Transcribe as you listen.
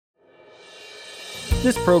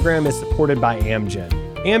This program is supported by Amgen.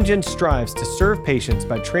 Amgen strives to serve patients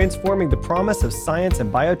by transforming the promise of science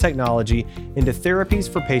and biotechnology into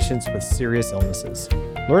therapies for patients with serious illnesses.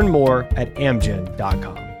 Learn more at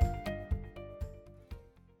amgen.com.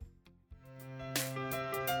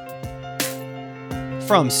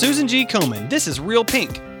 From Susan G. Komen, this is Real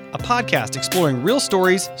Pink, a podcast exploring real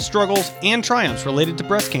stories, struggles, and triumphs related to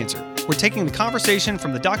breast cancer. We're taking the conversation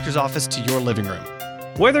from the doctor's office to your living room.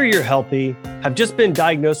 Whether you're healthy, have just been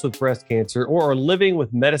diagnosed with breast cancer, or are living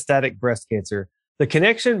with metastatic breast cancer, the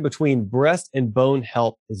connection between breast and bone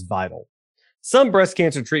health is vital. Some breast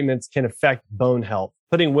cancer treatments can affect bone health,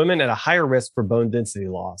 putting women at a higher risk for bone density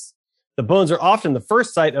loss. The bones are often the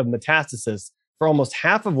first site of metastasis for almost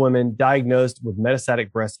half of women diagnosed with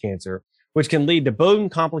metastatic breast cancer, which can lead to bone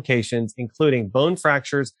complications, including bone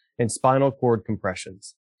fractures and spinal cord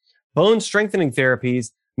compressions. Bone strengthening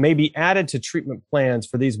therapies may be added to treatment plans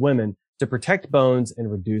for these women to protect bones and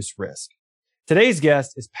reduce risk. Today's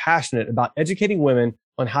guest is passionate about educating women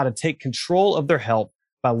on how to take control of their health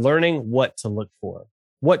by learning what to look for,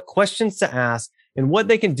 what questions to ask, and what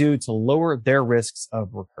they can do to lower their risks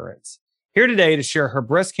of recurrence. Here today to share her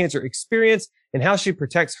breast cancer experience and how she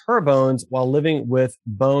protects her bones while living with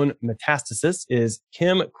bone metastasis is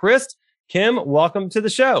Kim Christ. Kim, welcome to the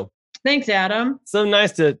show. Thanks, Adam. So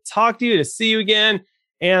nice to talk to you, to see you again.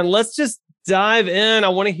 And let's just dive in. I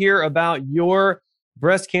want to hear about your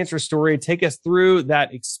breast cancer story. Take us through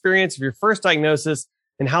that experience of your first diagnosis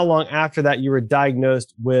and how long after that you were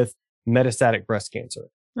diagnosed with metastatic breast cancer.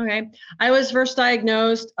 Okay. I was first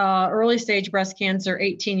diagnosed early stage breast cancer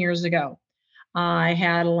 18 years ago. I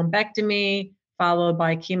had a lumpectomy followed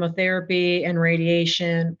by chemotherapy and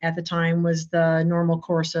radiation. At the time was the normal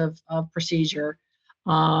course of procedure.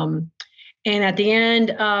 And at the end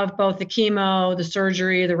of both the chemo, the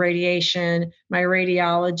surgery, the radiation, my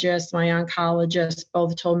radiologist, my oncologist,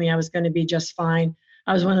 both told me I was going to be just fine.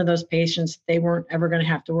 I was one of those patients they weren't ever going to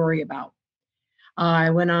have to worry about. I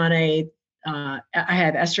went on I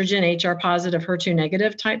had estrogen, HR positive, HER2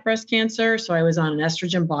 negative type breast cancer. So I was on an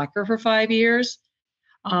estrogen blocker for 5 years.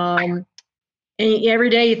 And every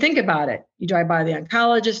day you think about it. You drive by the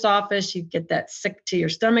oncologist's office, you get that sick to your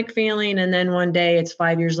stomach feeling. And then one day it's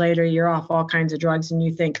 5 years later, you're off all kinds of drugs and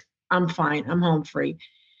you think, I'm fine, I'm home free.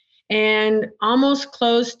 And almost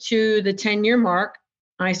close to the 10-year mark,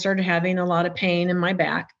 I started having a lot of pain in my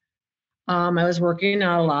back. I was working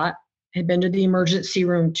out a lot, had been to the emergency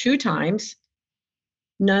room 2 times.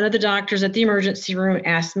 None of the doctors at the emergency room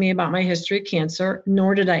asked me about my history of cancer,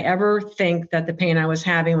 nor did I ever think that the pain I was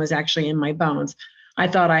having was actually in my bones. I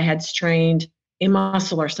thought I had strained a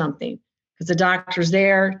muscle or something because the doctors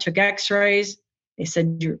there took x-rays. They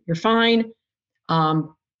said, you're fine, but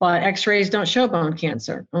x-rays don't show bone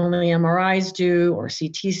cancer. Only MRIs do, or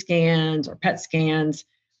CT scans or PET scans.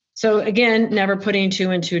 So again, never putting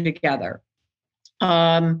 2 and 2 together.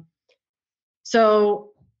 So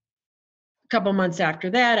couple months after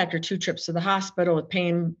that, after 2 trips to the hospital with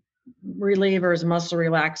pain relievers, muscle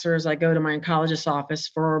relaxers, I go to my oncologist's office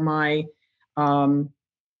for my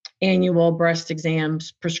annual breast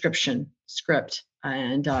exams prescription script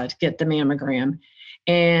and to get the mammogram.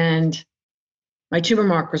 And my tumor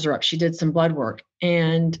markers are up. She did some blood work.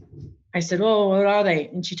 And I said, oh, what are they?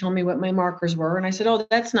 And she told me what my markers were. And I said, oh,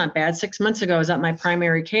 that's not bad. 6 months ago, I was at my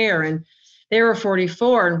primary care and they were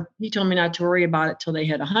 44, and he told me not to worry about it till they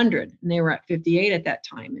hit 100, and they were at 58 at that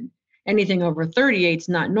time. And anything over 38 is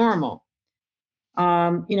not normal.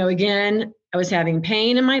 Again, I was having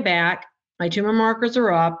pain in my back. My tumor markers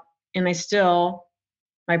are up, and my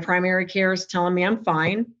primary care is telling me I'm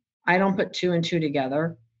fine. I don't put 2 and 2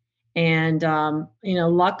 together. And,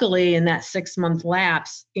 luckily in that 6-month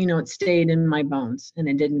lapse, it stayed in my bones and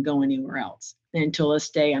it didn't go anywhere else. And until this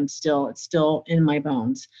day, it's still in my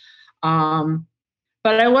bones.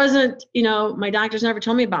 But I wasn't, my doctors never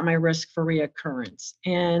told me about my risk for reoccurrence.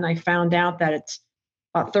 And I found out that it's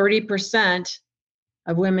about 30%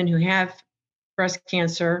 of women who have breast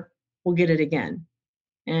cancer will get it again.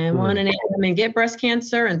 And 1 in 8 women get breast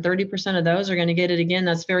cancer, and 30% of those are going to get it again.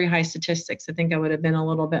 That's very high statistics. I think I would have been a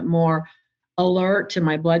little bit more alert to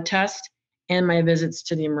my blood test and my visits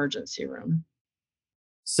to the emergency room.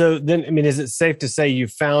 So then, is it safe to say you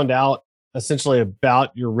found out essentially about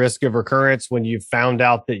your risk of recurrence when you found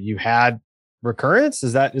out that you had recurrence?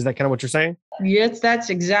 Is that kind of what you're saying? Yes, that's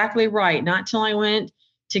exactly right. Not till I went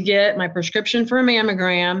to get my prescription for a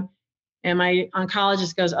mammogram and my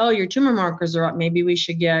oncologist goes, oh, your tumor markers are up. Maybe we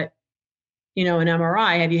should get, an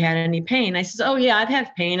MRI. Have you had any pain? I says, oh yeah, I've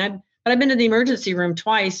had pain. But I've been to the emergency room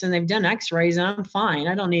twice and they've done x-rays and I'm fine.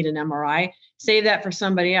 I don't need an MRI. Save that for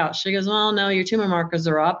somebody else. She goes, well, no, your tumor markers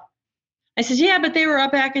are up. I said, yeah, but they were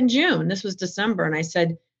up back in June. This was December. And I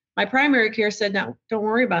said, my primary care said, no, don't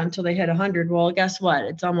worry about it until they hit 100. Well, guess what?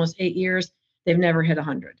 It's almost 8 years. They've never hit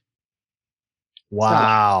 100.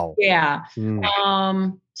 Wow. So, yeah.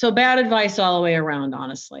 So bad advice all the way around,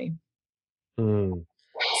 honestly.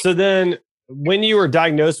 So then when you were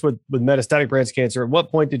diagnosed with metastatic breast cancer, at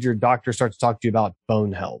what point did your doctor start to talk to you about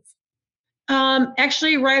bone health?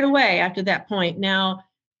 Actually, right away after that point. Now,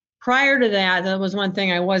 prior to that, that was one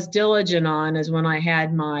thing I was diligent on, is when I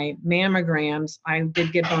had my mammograms, I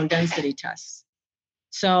did get bone density tests.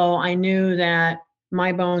 So I knew that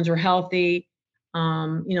my bones were healthy.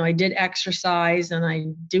 I did exercise and I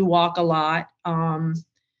do walk a lot.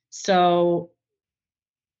 So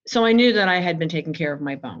I knew that I had been taking care of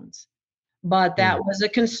my bones. But that was a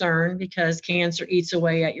concern because cancer eats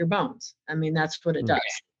away at your bones. I mean, that's what it does.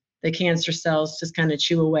 The cancer cells just kind of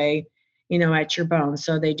chew away, at your bones.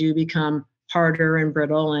 So they do become harder and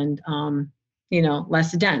brittle and,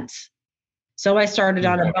 less dense. So I started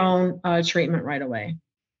on a bone treatment right away.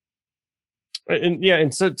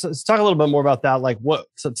 And so let's talk a little bit more about that.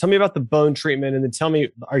 So tell me about the bone treatment, and then tell me,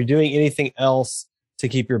 are you doing anything else to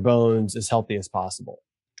keep your bones as healthy as possible?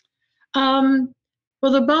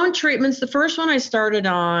 Well, the bone treatments, the first one I started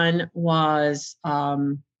on was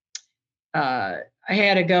I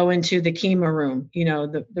had to go into the chemo room,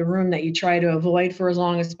 the room that you try to avoid for as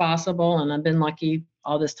long as possible. And I've been lucky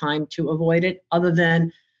all this time to avoid it, other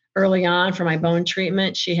than early on for my bone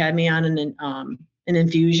treatment. She had me on an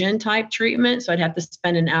infusion type treatment. So I'd have to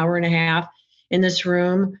spend an hour and a half in this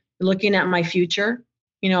room looking at my future,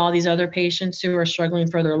 all these other patients who are struggling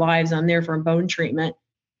for their lives. I'm there for bone treatment.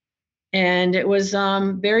 And it was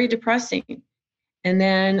very depressing. And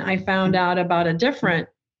then I found out about a different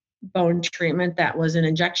bone treatment that was an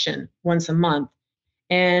injection once a month.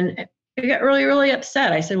 And I got really, really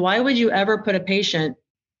upset. I said, why would you ever put a patient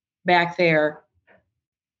back there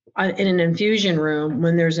in an infusion room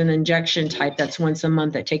when there's an injection type that's once a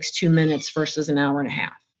month that takes 2 minutes versus an hour and a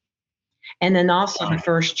half? And then also the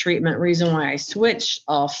first treatment reason why I switched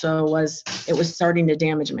also was it was starting to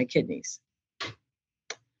damage my kidneys.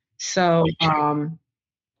 So,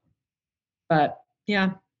 but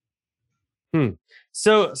yeah.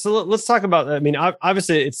 So let's talk about that. I mean,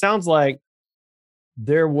 obviously it sounds like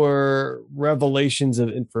there were revelations of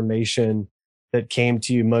information that came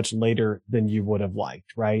to you much later than you would have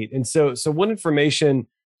liked, right? And so what information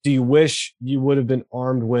do you wish you would have been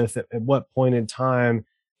armed with at what point in time?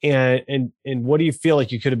 And what do you feel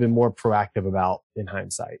like you could have been more proactive about in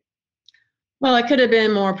hindsight? Well, I could have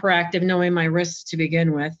been more proactive knowing my risks to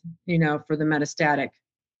begin with, for the metastatic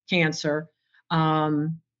cancer.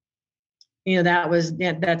 That's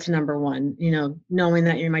number one, knowing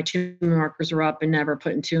that my tumor markers are up and never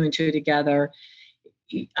putting 2 and 2 together.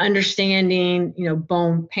 Understanding,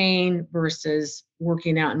 bone pain versus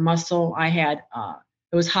working out and muscle. I had,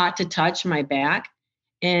 it was hot to touch my back.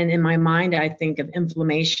 And in my mind, I think of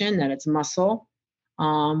inflammation, that it's muscle,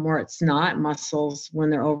 where it's not. Muscles,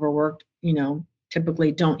 when they're overworked,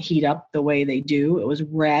 typically don't heat up the way they do. It was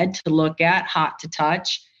red to look at, hot to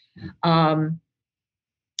touch. And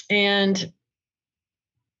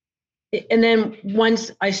then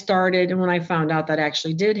once I started, and when I found out that I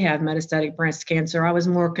actually did have metastatic breast cancer, I was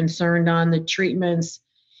more concerned on the treatments,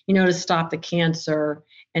 to stop the cancer,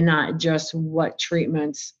 and not just what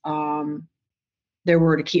treatments there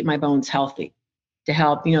were to keep my bones healthy, to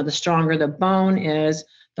help, the stronger the bone is,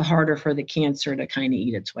 the harder for the cancer to kind of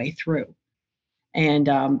eat its way through. And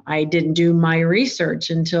I didn't do my research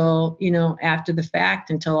until, after the fact,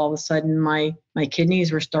 until all of a sudden my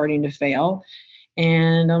kidneys were starting to fail.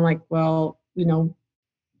 And I'm like, well,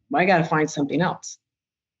 I got to find something else.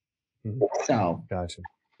 So, gotcha.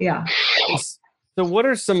 Yeah. So what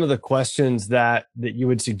are some of the questions that you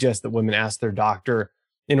would suggest that women ask their doctor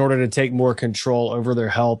in order to take more control over their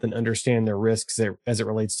health and understand their risks as it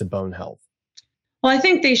relates to bone health? Well, I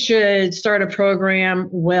think they should start a program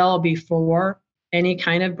well before any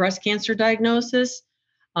kind of breast cancer diagnosis.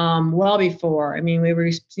 Well before. I mean, we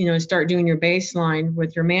were, start doing your baseline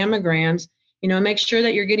with your mammograms, make sure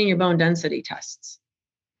that you're getting your bone density tests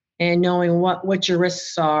and knowing what your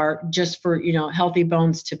risks are just for, healthy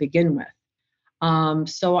bones to begin with.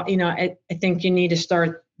 So, I think you need to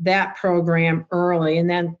start that program early. And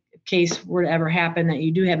then in case were to ever happen that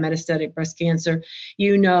you do have metastatic breast cancer,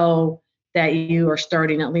 that you are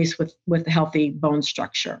starting at least with healthy bone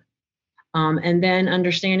structure. And then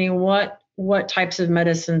understanding what types of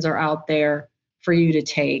medicines are out there for you to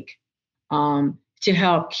take to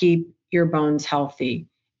help keep your bones healthy,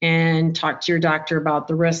 and talk to your doctor about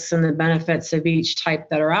the risks and the benefits of each type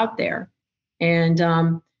that are out there. And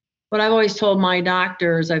But I've always told my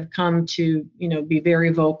doctors, I've come to, be very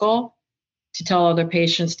vocal, to tell other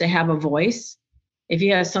patients to have a voice. If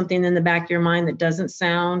you have something in the back of your mind that doesn't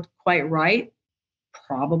sound quite right,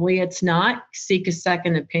 probably it's not. Seek a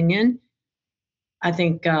second opinion. I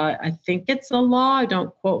think it's a law.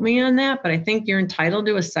 Don't quote me on that, but I think you're entitled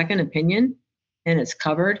to a second opinion, and it's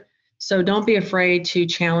covered. So don't be afraid to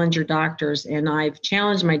challenge your doctors. And I've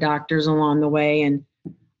challenged my doctors along the way, and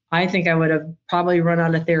I think I would have probably run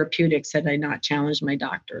out of therapeutics had I not challenged my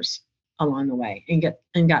doctors along the way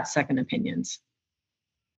and got second opinions.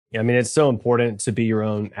 Yeah, I mean, it's so important to be your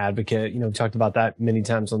own advocate. We talked about that many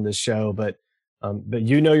times on this show, but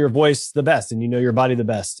you know your voice the best, and you know your body the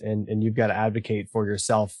best, and you've got to advocate for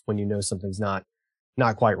yourself when you know something's not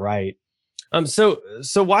quite right. So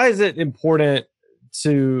why is it important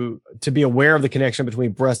to be aware of the connection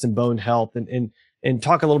between breast and bone health, and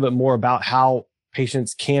talk a little bit more about how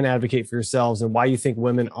patients can advocate for yourselves, and why you think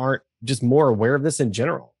women aren't just more aware of this in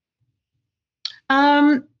general?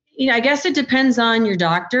 I guess it depends on your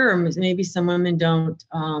doctor, or maybe some women don't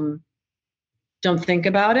think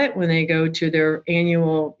about it when they go to their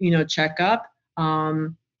annual, checkup.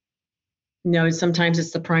 Sometimes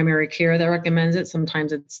it's the primary care that recommends it.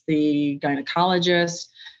 Sometimes it's the gynecologist.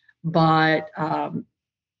 But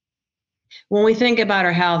when we think about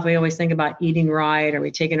our health, we always think about eating right. Are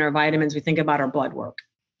we taking our vitamins? We think about our blood work.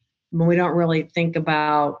 But we don't really think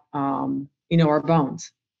about, our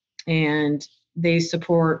bones. And they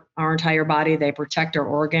support our entire body. They protect our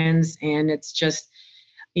organs. And it's just,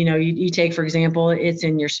 you take, for example, it's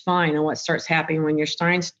in your spine, and what starts happening when your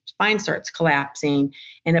spine starts collapsing,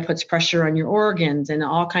 and it puts pressure on your organs, and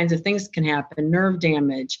all kinds of things can happen, nerve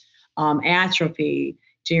damage, atrophy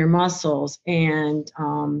to your muscles, and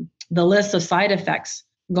the list of side effects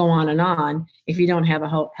go on if you don't have a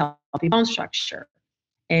healthy bone structure.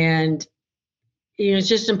 And it's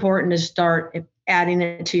just important to start adding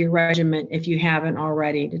it to your regimen if you haven't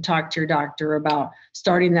already, to talk to your doctor about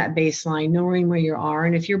starting that baseline, knowing where you are.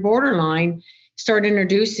 And if you're borderline, start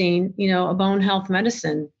introducing, a bone health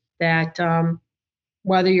medicine that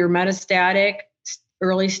whether you're metastatic,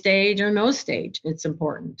 early stage, or no stage, it's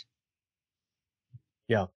important.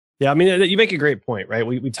 Yeah. I mean, you make a great point, right?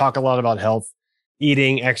 We talk a lot about health,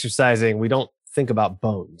 eating, exercising. We don't think about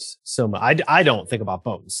bones so much. I don't think about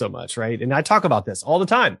bones so much, right? And I talk about this all the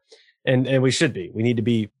time. And we should be. We need to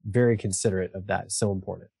be very considerate of that. It's so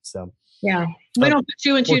important. So yeah, we don't put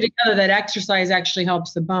two and two together that exercise actually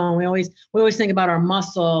helps the bone. We always think about our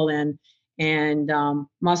muscle and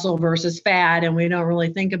muscle versus fat, and we don't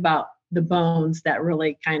really think about the bones that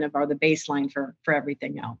really kind of are the baseline for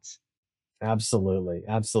everything else. Absolutely.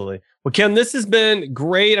 Well, Kim, this has been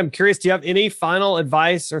great. I'm curious, do you have any final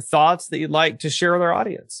advice or thoughts that you'd like to share with our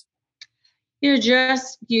audience? You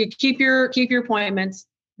keep your appointments.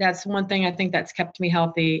 That's one thing I think that's kept me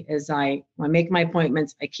healthy is I make my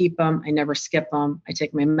appointments, I keep them, I never skip them. I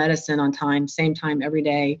take my medicine on time, same time every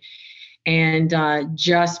day. And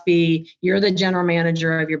you're the general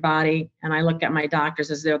manager of your body. And I look at my doctors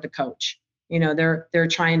as they're the coach. They're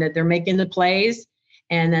making the plays.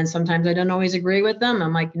 And then sometimes I don't always agree with them.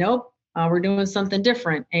 I'm like, nope, we're doing something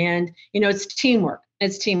different. And, it's teamwork.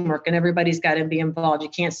 And everybody's got to be involved. You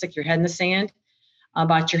can't stick your head in the sand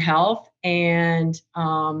about your health, and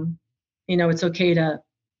it's okay to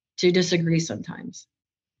disagree sometimes.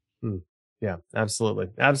 Yeah, absolutely.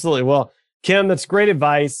 Well, Kim, that's great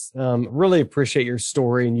advice. Really appreciate your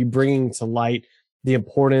story and you bringing to light the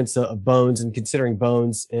importance of bones and considering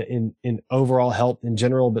bones in overall health in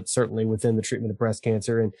general, but certainly within the treatment of breast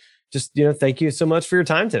cancer. And just, thank you so much for your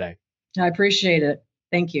time today. I appreciate it.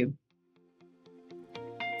 Thank you.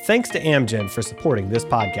 Thanks to Amgen for supporting this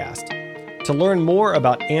podcast. To learn more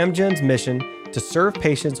about Amgen's mission to serve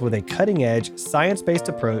patients with a cutting-edge, science-based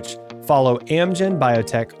approach, follow Amgen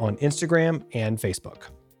Biotech on Instagram and Facebook.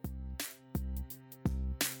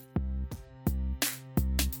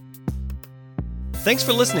 Thanks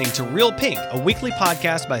for listening to Real Pink, a weekly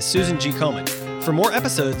podcast by Susan G. Komen. For more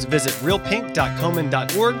episodes, visit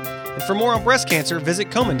realpink.komen.org, and for more on breast cancer, visit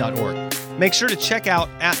komen.org. Make sure to check out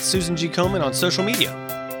 @Susan G. Komen on social media.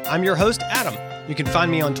 I'm your host, Adam. You can find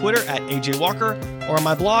me on Twitter @AJ Walker or on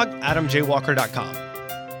my blog, adamjwalker.com.